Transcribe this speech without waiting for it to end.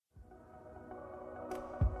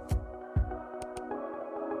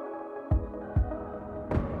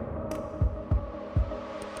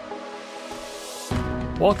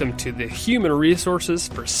Welcome to the Human Resources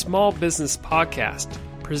for Small Business podcast,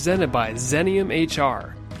 presented by Xenium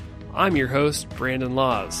HR. I'm your host, Brandon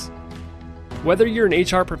Laws. Whether you're an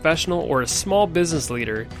HR professional or a small business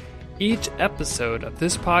leader, each episode of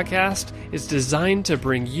this podcast is designed to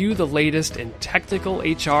bring you the latest in technical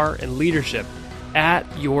HR and leadership at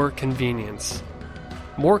your convenience.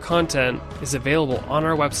 More content is available on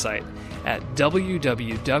our website at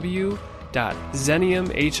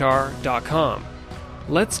www.xeniumhr.com.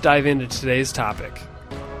 Let's dive into today's topic.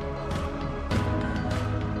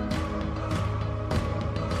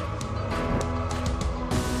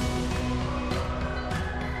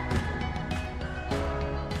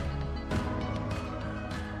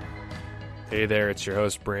 Hey there, it's your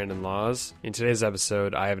host, Brandon Laws. In today's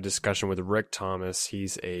episode, I have a discussion with Rick Thomas.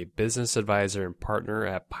 He's a business advisor and partner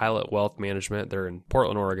at Pilot Wealth Management. They're in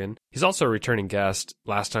Portland, Oregon. He's also a returning guest.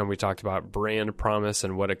 Last time we talked about brand promise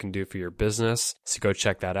and what it can do for your business. So go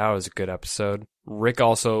check that out. It was a good episode. Rick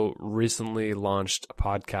also recently launched a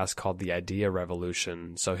podcast called The Idea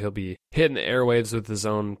Revolution. So he'll be hitting the airwaves with his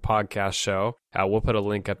own podcast show. We'll put a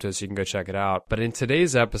link up to it so you can go check it out. But in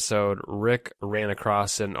today's episode, Rick ran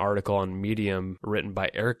across an article on Medium written by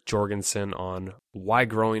Eric Jorgensen on why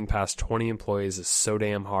growing past 20 employees is so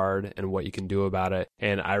damn hard and what you can do about it.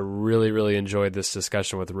 And I really enjoyed this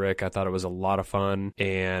discussion with Rick. I thought it was a lot of fun,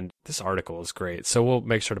 and this article is great. So we'll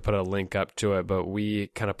make sure to put a link up to it, but we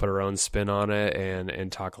kind of put our own spin on it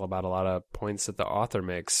and talk about a lot of points that the author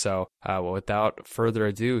makes. So without further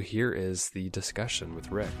ado, here is the discussion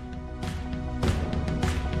with Rick.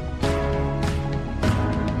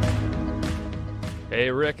 Hey,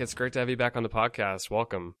 Rick, it's great to have you back on the podcast.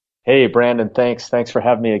 Welcome. Hey, Brandon, thanks. Thanks for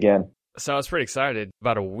having me again. So I was pretty excited.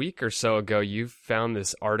 About a week or so ago, you found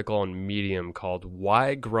this article on Medium called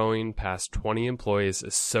Why Growing Past 20 Employees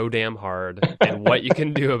is So Damn Hard and What You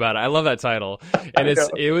Can Do About It. I love that title. And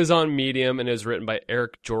it was on Medium and it was written by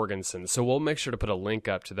Eric Jorgensen. So we'll make sure to put a link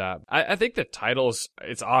up to that. I think the title's,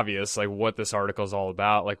 it's obvious, like what this article is all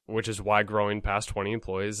about, like which is why growing past 20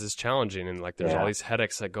 employees is challenging. And like there's all these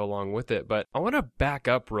headaches that go along with it. But I want to back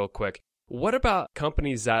up real quick. What about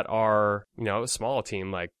companies that are, a small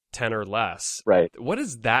team, like 10 or less? Right. What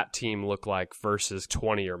does that team look like versus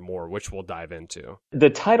 20 or more, which we'll dive into? The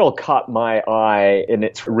title caught my eye, and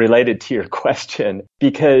it's related to your question,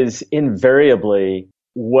 because invariably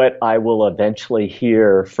what I will eventually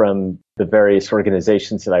hear from the various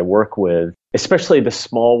organizations that I work with, especially the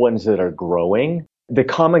small ones that are growing, the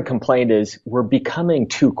common complaint is we're becoming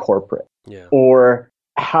too corporate. Yeah. Or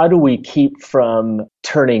how do we keep from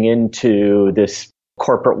turning into this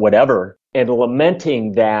corporate whatever and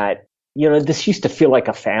lamenting that, this used to feel like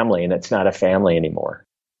a family and it's not a family anymore.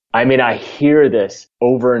 I mean, I hear this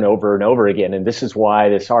over and over and over again. And this is why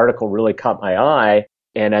this article really caught my eye.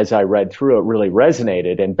 And as I read through it, really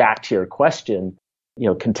resonated. And back to your question,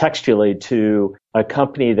 contextually to a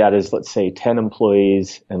company that is, let's say, 10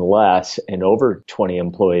 employees and less and over 20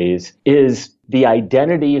 employees is the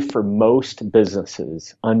identity for most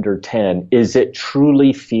businesses under 10 is it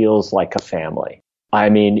truly feels like a family. I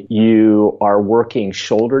mean, you are working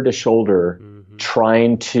shoulder to shoulder,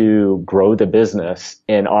 trying to grow the business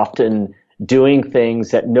and often doing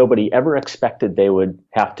things that nobody ever expected they would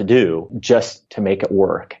have to do just to make it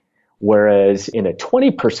work. Whereas in a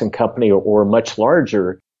 20-person company or much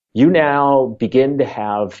larger, you now begin to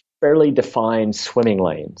have fairly defined swimming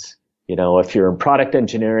lanes. If you're in product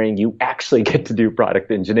engineering, you actually get to do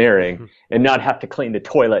product engineering and not have to clean the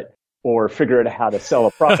toilet or figure out how to sell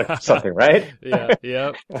a product or something, right?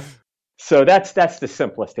 Yeah. So that's the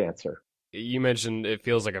simplest answer. You mentioned it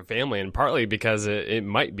feels like a family, and partly because it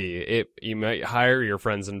might be. You might hire your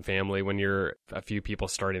friends and family when you're a few people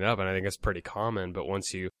starting up, and I think it's pretty common. But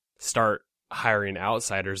once you start hiring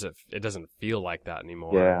outsiders, it doesn't feel like that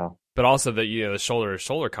anymore. Yeah. But also the shoulder to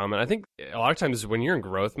shoulder comment. I think a lot of times when you're in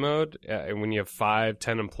growth mode and when you have 5,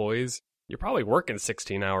 10 employees, you're probably working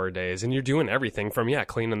 16-hour days and you're doing everything from,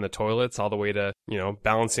 cleaning the toilets all the way to,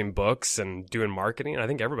 balancing books and doing marketing. I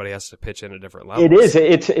think everybody has to pitch in at different levels. It is.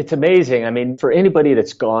 It's amazing. I mean, for anybody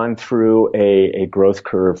that's gone through a growth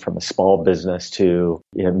curve from a small business to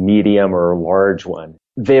medium or a large one,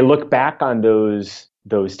 they look back on those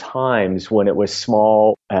times when it was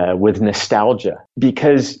small with nostalgia,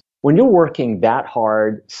 because when you're working that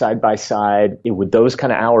hard side by side with those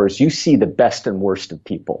kind of hours, you see the best and worst of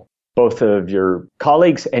people, both of your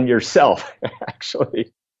colleagues and yourself,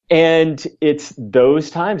 actually. And it's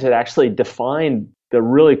those times that actually define the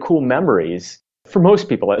really cool memories, for most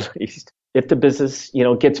people at least, if the business,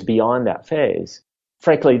 gets beyond that phase.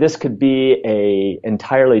 Frankly, this could be a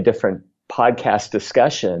entirely different podcast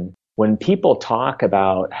discussion When people talk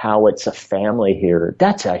about how it's a family here,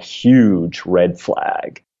 that's a huge red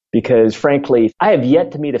flag. Because frankly, I have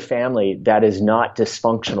yet to meet a family that is not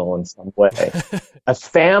dysfunctional in some way. A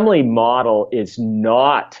family model is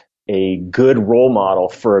not a good role model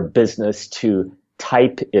for a business to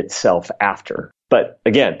type itself after. But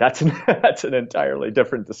again, that's an entirely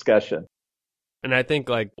different discussion. And I think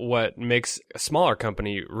like what makes a smaller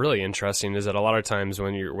company really interesting is that a lot of times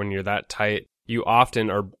when you're that tight, you often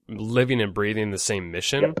are living and breathing the same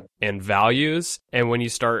mission and values. And when you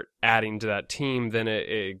start adding to that team, then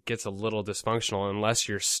it gets a little dysfunctional unless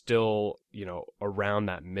you're still, around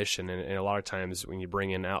that mission. And a lot of times when you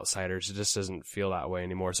bring in outsiders, it just doesn't feel that way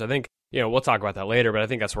anymore. So I think, we'll talk about that later, but I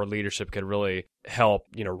think that's where leadership could really help,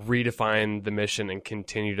 redefine the mission and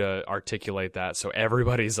continue to articulate that so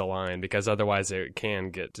everybody's aligned, because otherwise it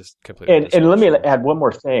can get just completely And let me add one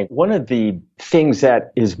more thing. One of the things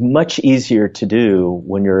that is much easier to do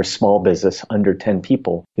when you're a small business under 10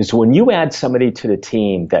 people is when you add somebody to the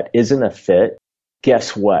team that isn't a fit,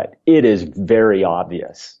 guess what? It is very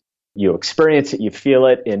obvious. You experience it, you feel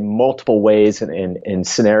it in multiple ways and in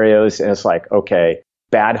scenarios, and it's like, okay,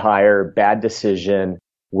 bad hire, bad decision.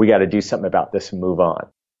 We got to do something about this and move on.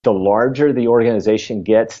 The larger the organization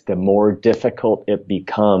gets, the more difficult it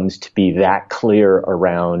becomes to be that clear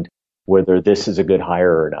around whether this is a good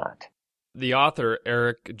hire or not. The author,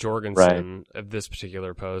 Eric Jorgensen, of this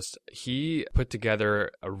particular post, he put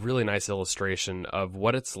together a really nice illustration of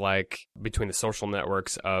what it's like between the social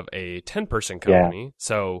networks of a 10-person company. Yeah.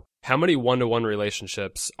 So how many one-to-one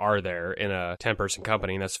relationships are there in a 10-person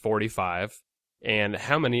company? And that's 45. And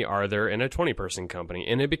how many are there in a 20-person company?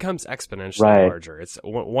 And it becomes exponentially larger. It's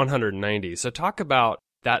 190. So talk about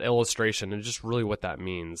that illustration and just really what that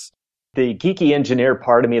means. The geeky engineer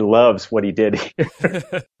part of me loves what he did here.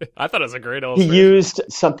 I thought it was a great illustration. He used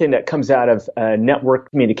something that comes out of network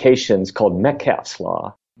communications called Metcalfe's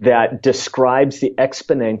Law that describes the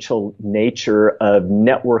exponential nature of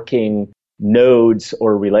networking nodes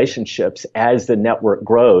or relationships as the network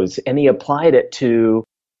grows. And he applied it to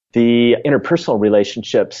the interpersonal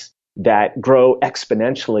relationships that grow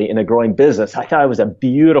exponentially in a growing business. I thought it was a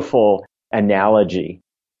beautiful analogy.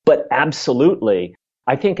 But absolutely,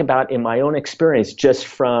 I think about in my own experience, just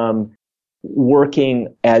from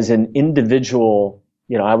working as an individual,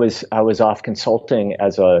 I was off consulting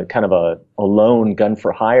as a kind of a lone gun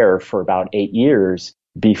for hire for about 8 years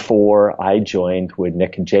before I joined with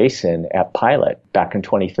Nick and Jason at Pilot back in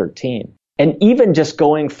 2013. And even just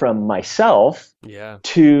going from myself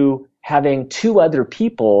to having two other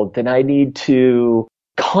people, then I need to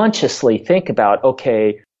consciously think about,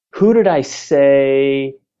 okay, who did I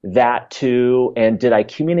say that to? And did I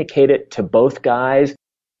communicate it to both guys?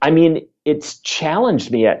 I mean, it's challenged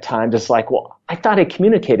me at times. It's like, well, I thought I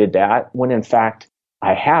communicated that when in fact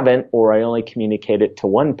I haven't, or I only communicated to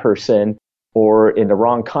one person or in the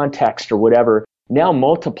wrong context or whatever. Now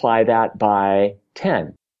multiply that by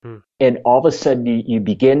 10. And all of a sudden you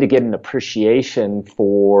begin to get an appreciation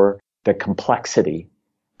for the complexity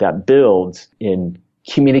that builds in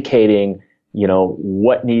communicating,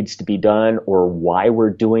 what needs to be done or why we're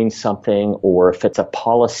doing something, or if it's a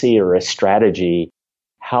policy or a strategy,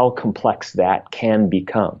 how complex that can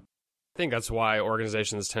become. I think that's why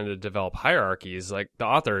organizations tend to develop hierarchies. Like the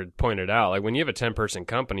author pointed out, like when you have a 10-person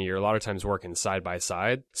company, you're a lot of times working side by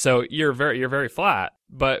side. So you're very flat.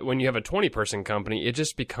 But when you have a 20-person company, it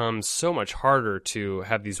just becomes so much harder to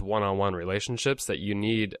have these one-on-one relationships that you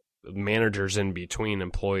need managers in between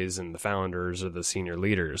employees and the founders or the senior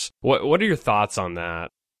leaders. What are your thoughts on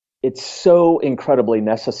that? It's so incredibly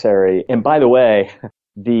necessary. And by the way,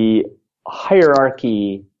 the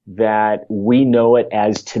hierarchy that we know it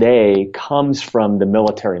as today comes from the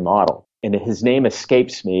military model. And his name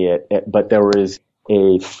escapes me, but there was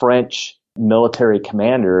a French military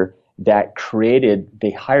commander that created the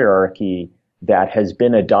hierarchy that has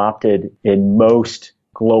been adopted in most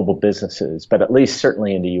global businesses, but at least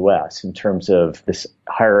certainly in the US, in terms of this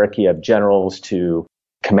hierarchy of generals to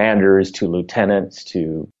commanders to lieutenants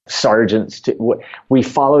to sergeants. We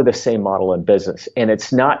follow the same model in business. And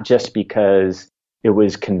it's not just because it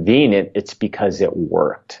was convenient, it's because it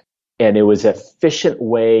worked. And it was an efficient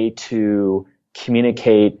way to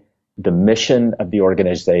communicate the mission of the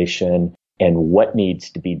organization and what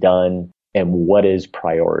needs to be done and what is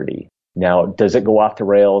priority. Now, does it go off the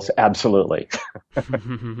rails? Absolutely.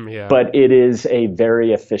 Yeah. But it is a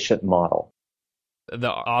very efficient model.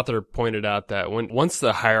 The author pointed out that once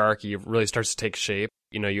the hierarchy really starts to take shape,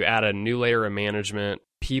 you add a new layer of management,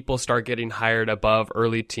 people start getting hired above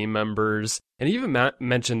early team members, and even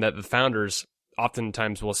mentioned that the founders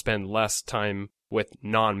oftentimes will spend less time with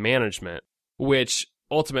non-management, which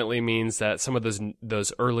ultimately means that some of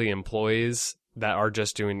those early employees that are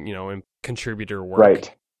just doing, contributor work,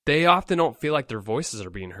 right, they often don't feel like their voices are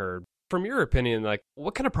being heard. From your opinion, like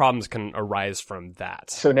what kind of problems can arise from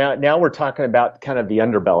that? So now we're talking about kind of the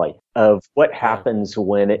underbelly of what happens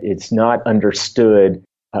when it's not understood,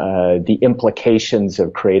 the implications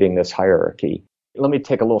of creating this hierarchy. Let me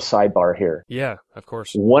take a little sidebar here. Yeah, of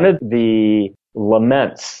course. One of the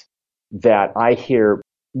laments that I hear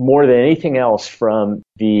more than anything else from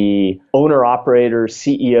the owner-operators,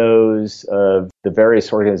 CEOs of the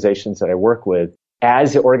various organizations that I work with,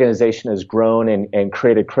 as the organization has grown and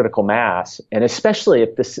created critical mass, and especially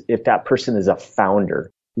if that person is a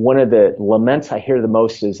founder, one of the laments I hear the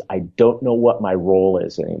most is, I don't know what my role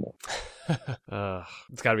is anymore.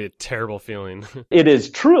 It's got to be a terrible feeling. It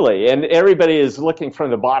is truly. And everybody is looking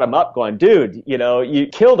from the bottom up going, dude, you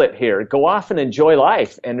killed it here. Go off and enjoy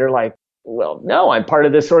life. And they're like, well, no, I'm part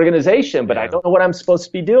of this organization, but I don't know what I'm supposed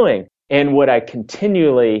to be doing. And what I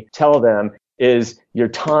continually tell them is your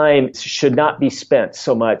time should not be spent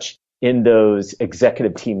so much in those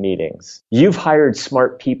executive team meetings. You've hired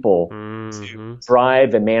smart people to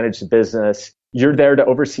drive and manage the business. You're there to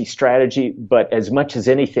oversee strategy, but as much as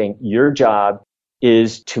anything, your job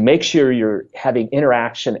is to make sure you're having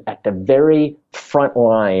interaction at the very front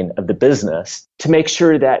line of the business to make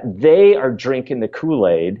sure that they are drinking the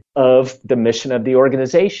Kool-Aid of the mission of the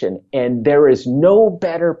organization. And there is no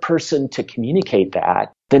better person to communicate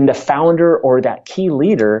that than the founder or that key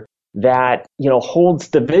leader that, holds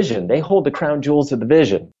the vision. They hold the crown jewels of the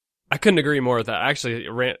vision. I couldn't agree more with that. I actually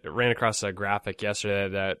ran across a graphic yesterday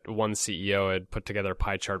that one CEO had put together a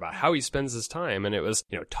pie chart about how he spends his time. And it was,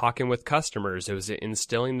 talking with customers. It was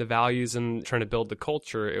instilling the values and trying to build the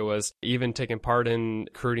culture. It was even taking part in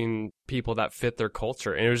recruiting people that fit their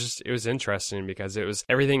culture. And it was interesting because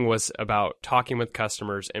everything was about talking with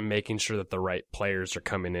customers and making sure that the right players are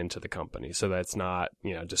coming into the company so that it's not,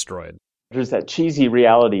 destroyed. There's that cheesy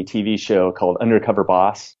reality TV show called Undercover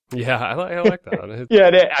Boss. Yeah, I like that. Yeah,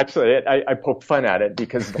 actually, I poke fun at it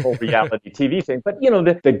because of the whole reality TV thing. But,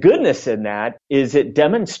 the goodness in that is it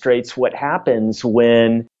demonstrates what happens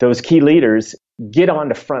when those key leaders get on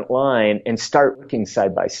the front line and start working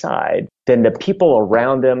side by side. Then the people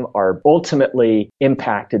around them are ultimately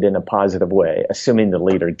impacted in a positive way, assuming the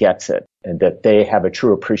leader gets it and that they have a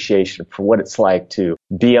true appreciation for what it's like to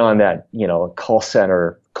be on that, call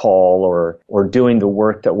center call or doing the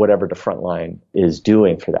work that whatever the front line is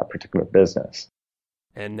doing for that particular business.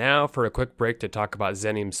 And now for a quick break to talk about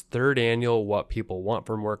Xenium's third annual What People Want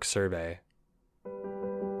from Work survey.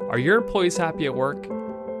 Are your employees happy at work?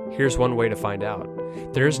 Here's one way to find out.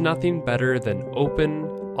 There's nothing better than open,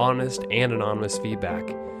 honest, and anonymous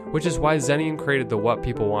feedback, which is why Xenium created the What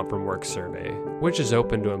People Want from Work survey, which is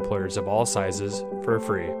open to employers of all sizes for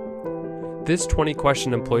free. This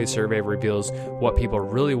 20-question employee survey reveals what people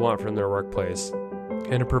really want from their workplace,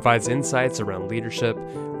 and it provides insights around leadership,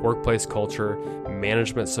 workplace culture,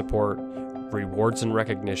 management support, rewards and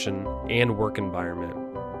recognition, and work environment.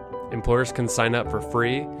 Employers can sign up for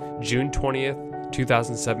free June 20th,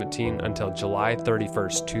 2017 until July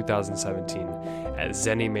 31st, 2017 at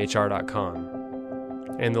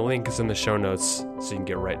xeniumhr.com. And the link is in the show notes so you can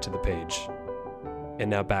get right to the page. And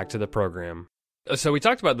now back to the program. So we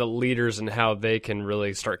talked about the leaders and how they can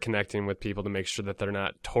really start connecting with people to make sure that they're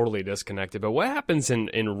not totally disconnected. But what happens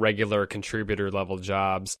in regular contributor level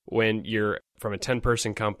jobs when you're from a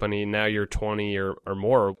 10-person company, now you're 20 or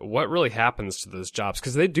more? What really happens to those jobs?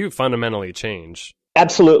 Because they do fundamentally change.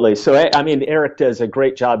 Absolutely. So, Eric does a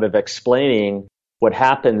great job of explaining what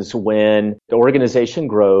happens when the organization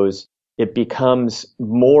grows. It becomes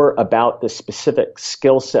more about the specific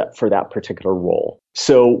skill set for that particular role.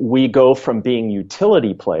 So we go from being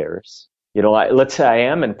utility players. Let's say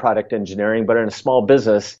I am in product engineering, but in a small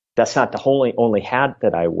business, that's not the only hat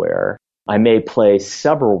that I wear. I may play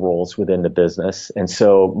several roles within the business. And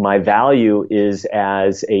so my value is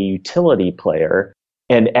as a utility player.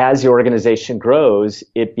 And as the organization grows,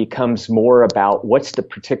 it becomes more about what's the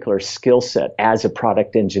particular skill set as a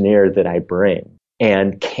product engineer that I bring.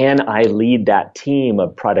 And can I lead that team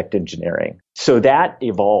of product engineering? So that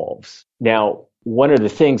evolves. Now, one of the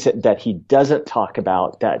things that he doesn't talk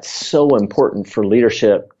about that's so important for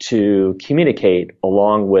leadership to communicate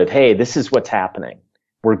along with, hey, this is what's happening.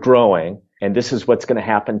 We're growing, and this is what's going to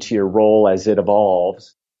happen to your role as it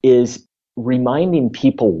evolves, is reminding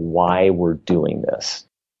people why we're doing this.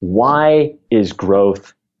 Why is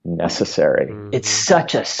growth necessary? Mm-hmm. It's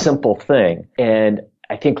such a simple thing. And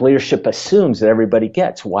I think leadership assumes that everybody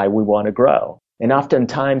gets why we want to grow. And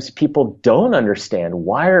oftentimes people don't understand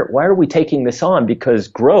why are we taking this on? Because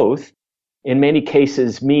growth in many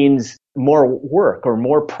cases means more work or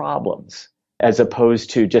more problems, as opposed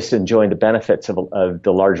to just enjoying the benefits of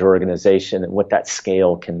the larger organization and what that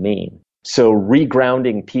scale can mean. So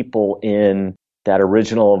regrounding people in that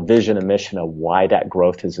original vision and mission of why that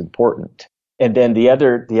growth is important. And then the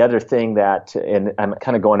other thing that, and I'm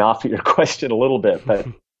kind of going off of your question a little bit, but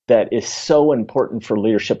that is so important for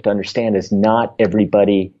leadership to understand is not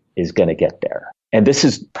everybody is going to get there. And this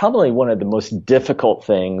is probably one of the most difficult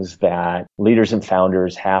things that leaders and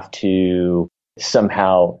founders have to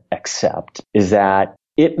somehow accept, is that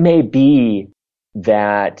it may be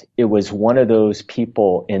that it was one of those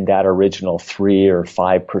people in that original 3 or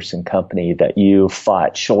 5 person company that you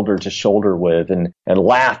fought shoulder to shoulder with and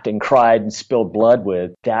laughed and cried and spilled blood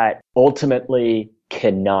with that ultimately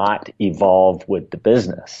cannot evolve with the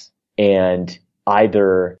business. And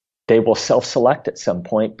either they will self-select at some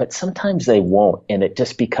point, but sometimes they won't. And it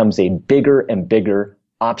just becomes a bigger and bigger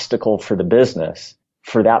obstacle for the business,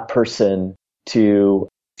 for that person to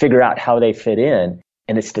figure out how they fit in.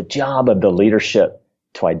 And it's the job of the leadership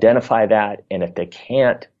to identify that. And if they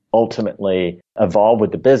can't ultimately evolve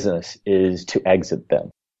with the business, is to exit them.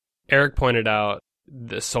 Eric pointed out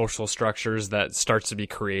the social structures that starts to be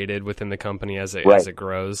created within the company as it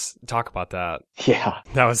grows. Talk about that. Yeah.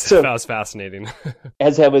 That was fascinating.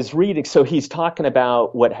 As I was reading, so he's talking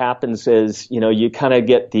about what happens is, you kind of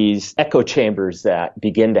get these echo chambers that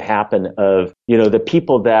begin to happen of, the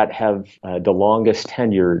people that have the longest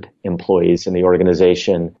tenured employees in the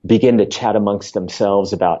organization begin to chat amongst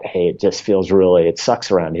themselves about, hey, it sucks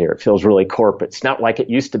around here. It feels really corporate. It's not like it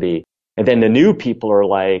used to be. And then the new people are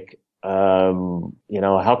like,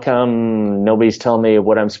 how come nobody's telling me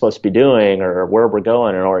what I'm supposed to be doing or where we're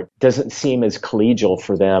going, or it doesn't seem as collegial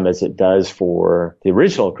for them as it does for the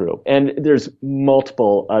original group. And there's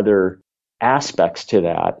multiple other aspects to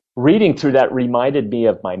that. Reading through that reminded me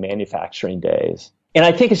of my manufacturing days. And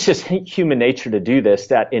I think it's just human nature to do this,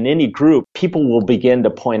 that in any group, people will begin to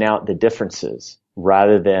point out the differences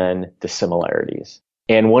rather than the similarities.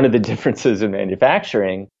 And one of the differences in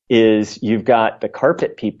manufacturing is you've got the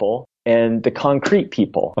carpet people and the concrete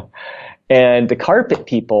people. And the carpet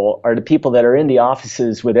people are the people that are in the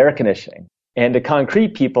offices with air conditioning. And the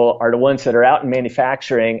concrete people are the ones that are out in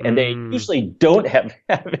manufacturing, and they usually don't have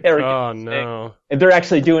air conditioning. Oh, no. And they're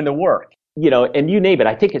actually doing the work. And you name it.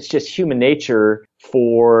 I think it's just human nature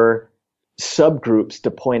for subgroups to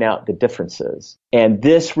point out the differences. And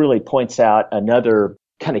this really points out another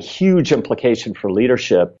kind of huge implication for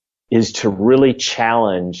leadership is to really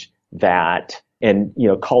challenge that and,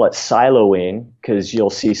 call it siloing, because you'll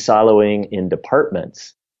see siloing in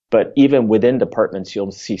departments. But even within departments,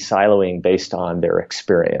 you'll see siloing based on their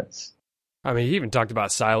experience. I mean, he even talked about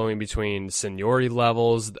siloing between seniority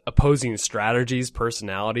levels, opposing strategies,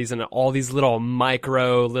 personalities, and all these little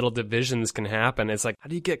divisions can happen. It's like, how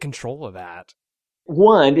do you get control of that?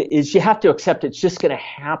 One is you have to accept it's just going to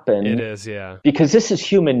happen. It is, yeah. Because this is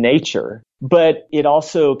human nature. But it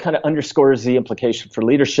also kind of underscores the implication for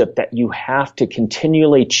leadership that you have to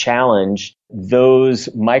continually challenge those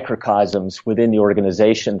microcosms within the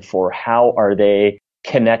organization for how are they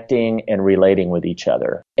connecting and relating with each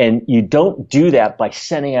other. And you don't do that by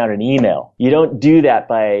sending out an email. You don't do that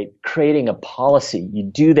by creating a policy. You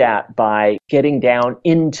do that by getting down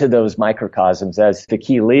into those microcosms as the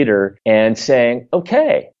key leader and saying,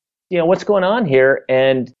 okay, what's going on here?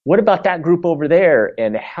 And what about that group over there?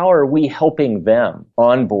 And how are we helping them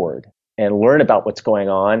on board and learn about what's going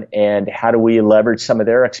on? And how do we leverage some of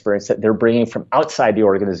their experience that they're bringing from outside the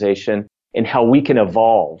organization and how we can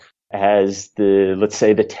evolve as let's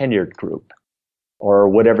say the tenured group or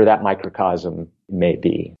whatever that microcosm may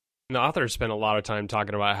be. The author spent a lot of time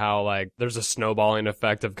talking about how there's a snowballing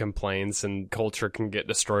effect of complaints and culture can get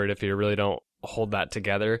destroyed if you really don't hold that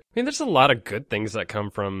together. I mean, there's a lot of good things that come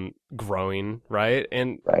from growing, right?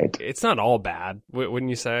 And It's not all bad, wouldn't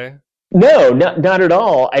you say? No, not at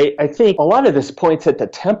all. I think a lot of this points at the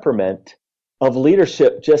temperament of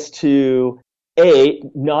leadership just to, A,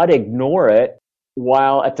 not ignore it,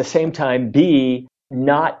 while at the same time, B,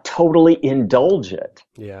 not totally indulge it.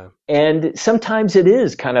 Yeah. And sometimes it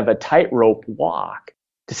is kind of a tightrope walk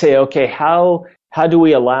to say, okay, how do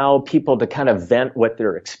we allow people to kind of vent what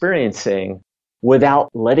they're experiencing without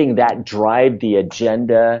letting that drive the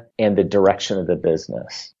agenda and the direction of the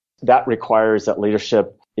business? That requires that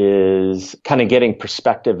leadership is kind of getting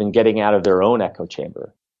perspective and getting out of their own echo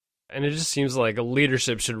chamber. And it just seems like a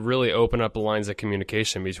leadership should really open up the lines of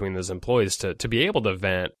communication between those employees to be able to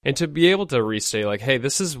vent and to be able to restate hey,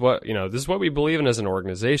 this is what we believe in as an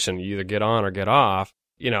organization. You either get on or get off.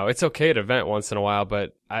 it's okay to vent once in a while,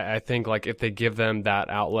 but I think like if they give them that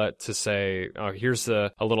outlet to say, oh, here's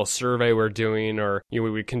a little survey we're doing, or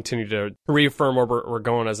we continue to reaffirm where we're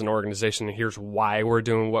going as an organization, and here's why we're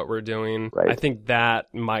doing what we're doing. Right. I think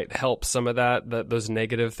that might help some of those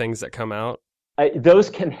negative things that come out. Those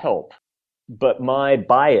can help, but my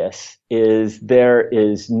bias is there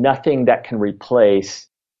is nothing that can replace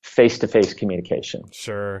face-to-face communication.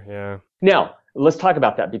 Sure, yeah. Now, let's talk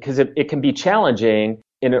about that, because it can be challenging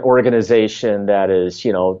in an organization that is,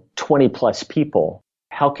 20 plus people.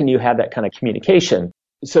 How can you have that kind of communication?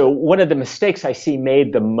 So one of the mistakes I see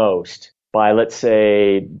made the most by, let's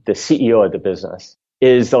say, the CEO of the business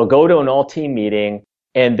is they'll go to an all-team meeting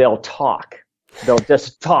and they'll talk. They'll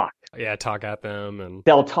just talk. Yeah, talk at them.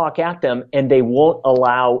 They'll talk at them, and they won't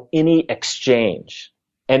allow any exchange.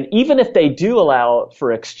 And even if they do allow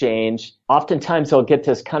for exchange, oftentimes they'll get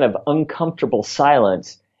this kind of uncomfortable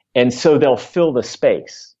silence, and so they'll fill the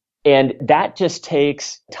space. And that just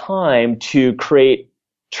takes time to create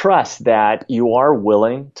trust that you are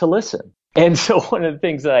willing to listen. And so one of the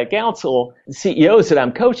things that I counsel CEOs that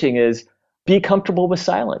I'm coaching is be comfortable with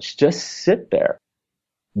silence. Just sit there.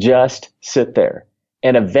 Just sit there.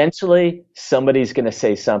 And eventually somebody's going to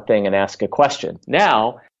say something and ask a question.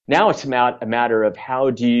 Now it's a matter of how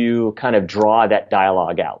do you kind of draw that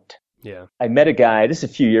dialogue out. Yeah. I met a guy, this is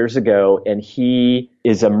a few years ago, and he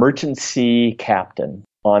is a merchant sea captain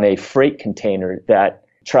on a freight container that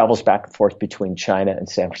travels back and forth between China and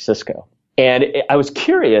San Francisco. And I was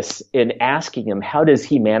curious in asking him, how does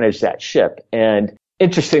he manage that ship? And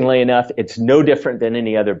interestingly enough, it's no different than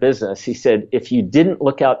any other business. He said, if you didn't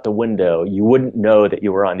look out the window, you wouldn't know that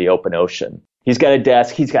you were on the open ocean. He's got a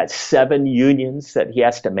desk. He's got 7 unions that he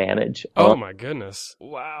has to manage. Oh, my goodness.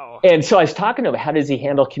 Wow. And so I was talking to him, how does he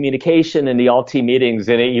handle communication in the all-team meetings?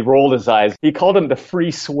 And he rolled his eyes. He called them the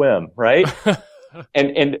free swim, right?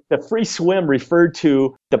 And the free swim referred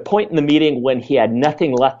to the point in the meeting when he had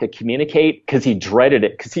nothing left to communicate because he dreaded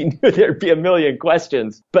it, because he knew there'd be a million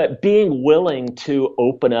questions. But being willing to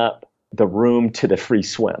open up the room to the free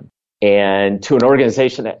swim. And to an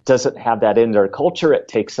organization that doesn't have that in their culture, it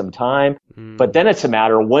takes some time. But then it's a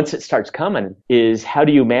matter, once it starts coming, is how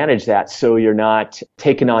do you manage that so you're not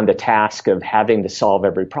taking on the task of having to solve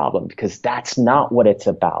every problem? Because that's not what it's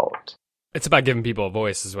about. It's about giving people a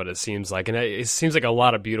voice is what it seems like. And it seems like a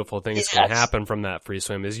lot of beautiful things can happen from that free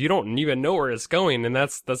swim is you don't even know where it's going. And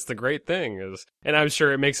that's the great thing is, and I'm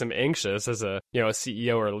sure it makes them anxious as a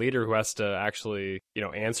CEO or a leader who has to actually,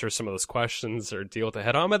 answer some of those questions or deal with it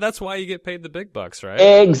head on. But that's why you get paid the big bucks, right?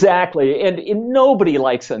 Exactly. And nobody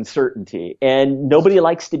likes uncertainty and nobody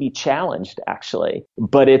likes to be challenged, actually,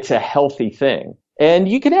 but it's a healthy thing. And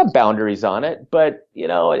you can have boundaries on it, but,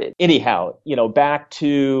 anyhow, back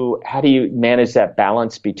to how do you manage that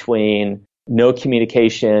balance between no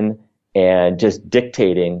communication and just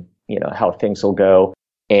dictating, how things will go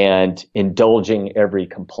and indulging every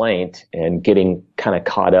complaint and getting kind of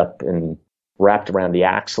caught up and wrapped around the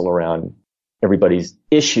axle around everybody's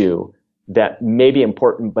issue that may be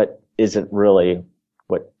important, but isn't really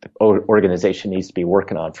what the organization needs to be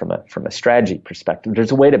working on from a strategy perspective.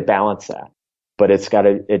 There's a way to balance that. But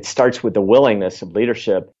it starts with the willingness of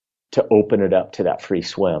leadership to open it up to that free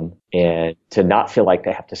swim and to not feel like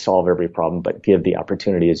they have to solve every problem, but give the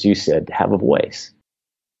opportunity, as you said, to have a voice.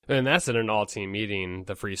 And that's in an all-team meeting,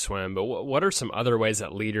 the free swim. But what are some other ways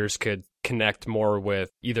that leaders could connect more with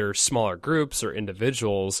either smaller groups or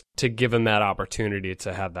individuals to give them that opportunity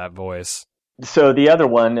to have that voice? So the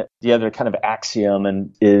other kind of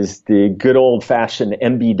axiom is the good old-fashioned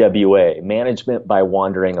MBWA, management by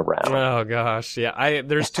wandering around. Oh, gosh. Yeah,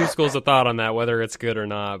 there's 2 schools of thought on that, whether it's good or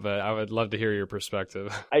not, but I would love to hear your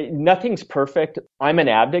perspective. Nothing's perfect. I'm an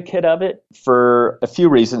advocate of it for a few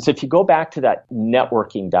reasons. If you go back to that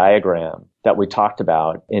networking diagram that we talked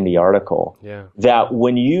about in the article, that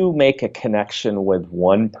when you make a connection with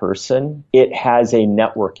one person, it has a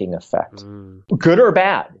networking effect, good or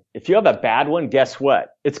bad. If you have a bad one, guess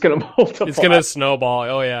what? It's going to multiply. It's going to snowball.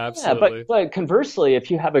 Oh, yeah, absolutely. Yeah, but conversely,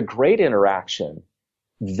 if you have a great interaction,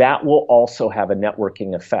 that will also have a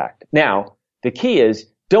networking effect. Now, the key is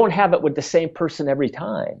don't have it with the same person every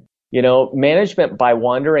time. Management by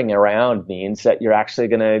wandering around means that you're actually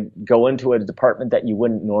going to go into a department that you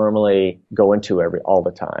wouldn't normally go into all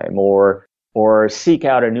the time, or seek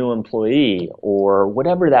out a new employee, or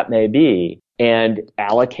whatever that may be, and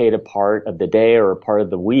allocate a part of the day or a part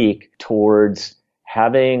of the week towards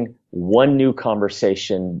having one new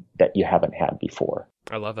conversation that you haven't had before.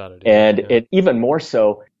 I love that idea. And it even more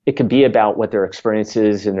so, it can be about what their experience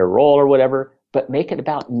is in their role or whatever, but make it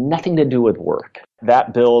about nothing to do with work.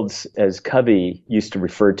 That builds, as Covey used to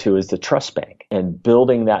refer to, as the trust bank, and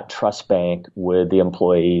building that trust bank with the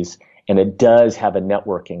employees. And it does have a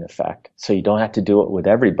networking effect. So you don't have to do it with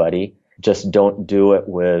everybody. Just don't do it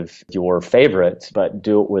with your favorites, but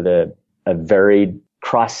do it with a varied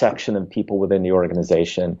cross-section of people within the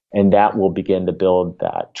organization. And that will begin to build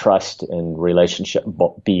that trust and relationship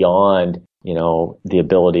beyond, the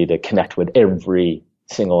ability to connect with every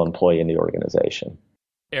single employee in the organization.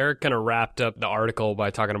 Eric kind of wrapped up the article by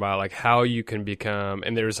talking about like how you can become,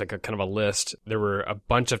 and there's like a kind of a list. There were a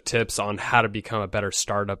bunch of tips on how to become a better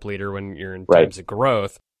startup leader when you're in times of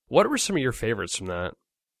growth. What were some of your favorites from that?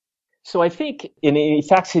 So I think in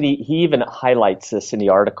fact, he even highlights this in the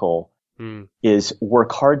article, is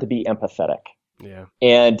work hard to be empathetic. Yeah.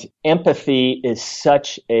 And empathy is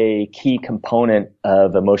such a key component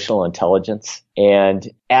of emotional intelligence. And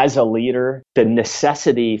as a leader, the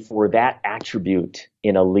necessity for that attribute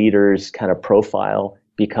in a leader's kind of profile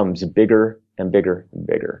becomes bigger and bigger and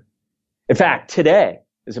bigger. In fact, today,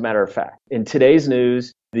 as a matter of fact, in today's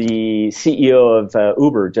news, the CEO of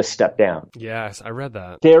Uber just stepped down. Yes, I read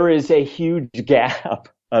that. There is a huge gap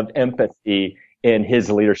of empathy in his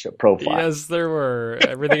leadership profile. Yes, there were.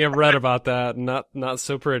 Everything I've read about that, not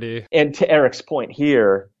so pretty. And to Eric's point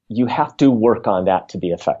here, you have to work on that to be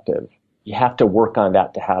effective. You have to work on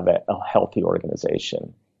that to have a healthy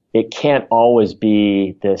organization. It can't always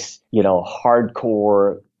be this,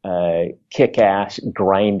 hardcore, kick-ass,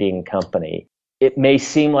 grinding company. It may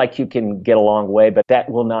seem like you can get a long way, but that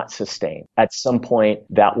will not sustain. At some point,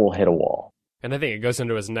 that will hit a wall. And I think it goes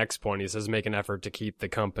into his next point. He says, make an effort to keep the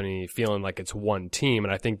company feeling like it's one team.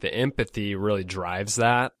 And I think the empathy really drives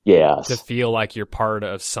that. Yes. To feel like you're part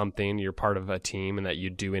of something, you're part of a team, and that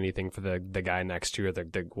you do anything for the guy next to you or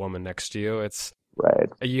the woman next to you. It's right.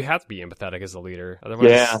 You have to be empathetic as a leader.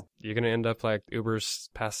 Otherwise, you're going to end up like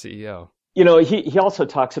Uber's past CEO. He also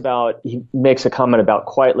talks about, he makes a comment about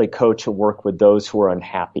quietly coach and work with those who are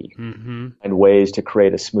unhappy and ways to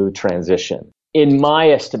create a smooth transition. In my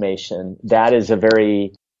estimation, that is a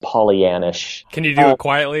very Pollyannish. Can you do it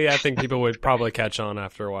quietly? I think people would probably catch on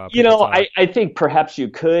after a while. I think perhaps you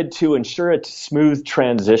could to ensure a smooth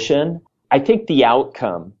transition. I think the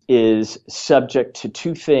outcome is subject to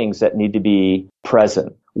two things that need to be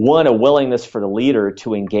present. One, a willingness for the leader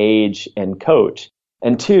to engage and coach.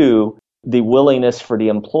 And two, the willingness for the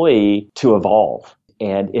employee to evolve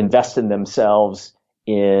and invest in themselves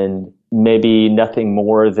in maybe nothing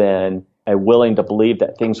more than willing to believe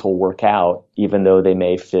that things will work out, even though they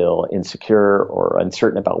may feel insecure or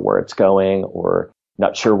uncertain about where it's going or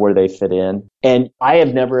not sure where they fit in. And I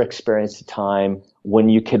have never experienced a time when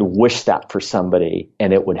you could wish that for somebody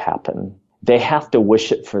and it would happen. They have to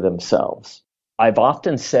wish it for themselves. I've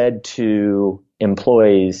often said to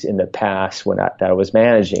employees in the past that I was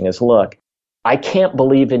managing is, look, I can't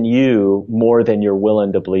believe in you more than you're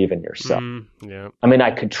willing to believe in yourself. I mean,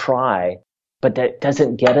 I could try, but that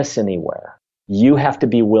doesn't get us anywhere. You have to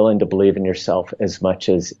be willing to believe in yourself as much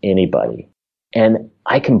as anybody. And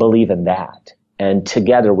I can believe in that. And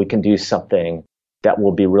together we can do something that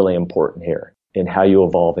will be really important here in how you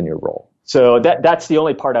evolve in your role. So that's the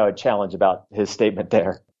only part I would challenge about his statement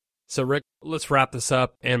there. So Rick, let's wrap this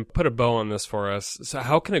up and put a bow on this for us. So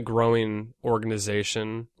how can a growing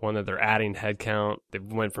organization, one that they're adding headcount, they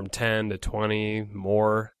went from 10 to 20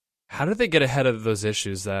 more, how do they get ahead of those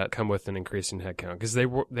issues that come with an increasing headcount? Because they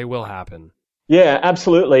will happen. Yeah,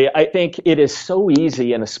 absolutely. I think it is so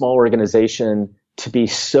easy in a small organization to be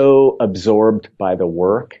so absorbed by the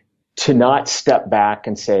work, to not step back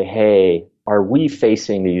and say, hey, are we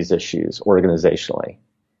facing these issues organizationally?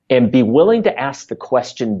 And be willing to ask the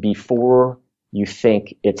question before you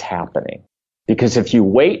think it's happening. Because if you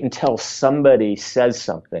wait until somebody says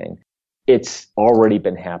something, it's already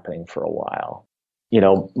been happening for a while.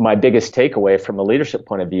 My biggest takeaway from a leadership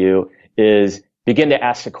point of view is begin to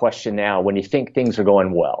ask the question now when you think things are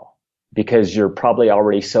going well, because you're probably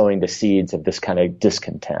already sowing the seeds of this kind of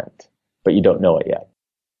discontent, but you don't know it yet.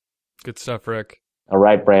 Good stuff, Rick. All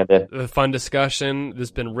right, Brandon. A fun discussion. This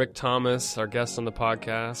has been Rick Thomas, our guest on the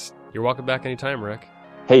podcast. You're welcome back anytime, Rick.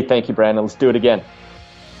 Hey, thank you, Brandon. Let's do it again.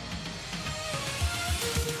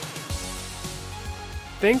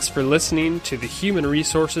 Thanks for listening to the Human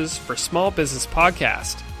Resources for Small Business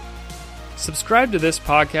podcast. Subscribe to this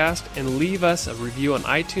podcast and leave us a review on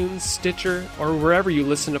iTunes, Stitcher, or wherever you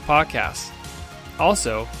listen to podcasts.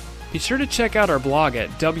 Also, be sure to check out our blog at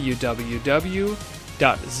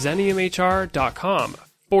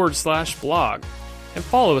www.xeniumhr.com/blog and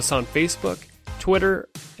follow us on Facebook, Twitter,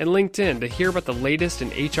 and LinkedIn to hear about the latest in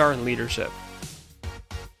HR and leadership.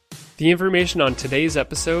 The information on today's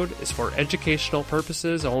episode is for educational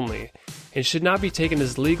purposes only and should not be taken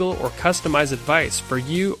as legal or customized advice for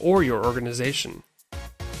you or your organization.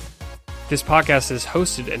 This podcast is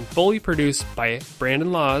hosted and fully produced by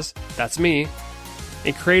Brandon Laws, that's me,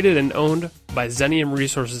 and created and owned by Xenium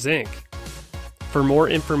Resources, Inc. For more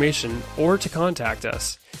information or to contact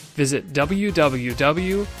us, visit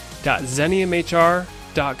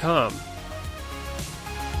www.xeniumhr.com.